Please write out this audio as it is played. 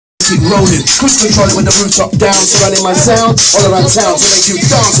keep rolling. Cruise control it with the rooftop down, surrounding my sound all around town to make you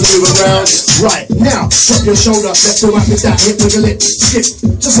dance and move around. Right, now, drop your shoulder, left to right with that hip, wiggle it, skip,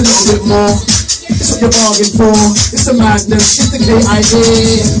 just a little bit more. It's what you're bargaining for, it's the madness, it's the K.I.D.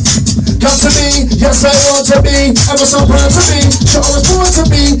 Come to me, yes I want to be, ever so proud to be, sure I was born to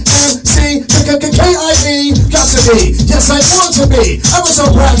be, MC, K.I.D. Got to be, yes I want to be, ever so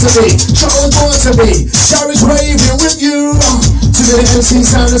proud to be, sure I was born to be, Sharry's raving with you. To me the MC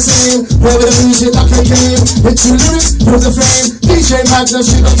sound the same, play with the music like a game, hit two lyrics, build the flame, DJ Madness,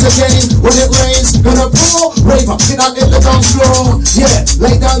 you got to game, when it rains, gonna pour, rave up, get out in the dance floor, yeah,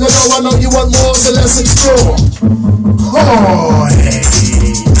 lay down the law, I know you want more, so let's explore. Oh, hey.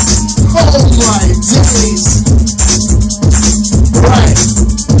 Oh my days. Right.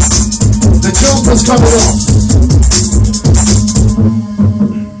 The jumper's coming off.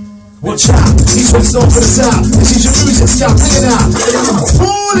 Watch out. East west north for the south. This is your music scout. Bring it out.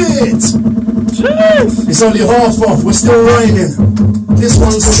 Pull it. Jeez. It's only half off. We're still raining. This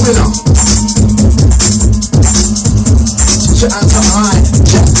one's a winner. Put your hands up high,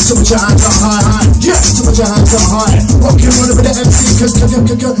 yeah, so put your hands up high, yeah, so put your hands up high. Rockin' running with the MC,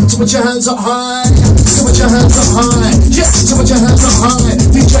 so put your hands up high, so put your hands up high, yeah, so put your hands up high.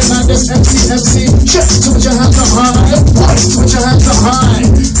 DJ Madness, MC, yeah, so put your hands up high, right, so put your hands up high.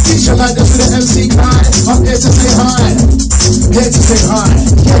 DJ Madness with the MC guy, I'm here to say hi, here to say hi,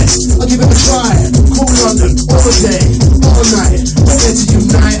 yes, I'll give it a try. Cool London, all day, all night, I'm here to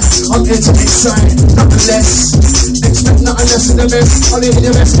unite, I'm here to excite, nothing less, expect nothing less than the best, only in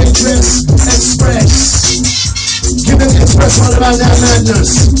your best interest, express, give them express all about that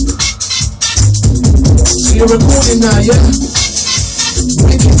madness. So you're recording now, yeah?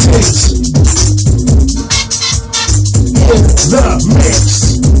 Wicked things. In the mix.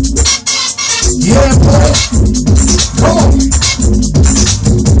 Yeah, boy. Come on.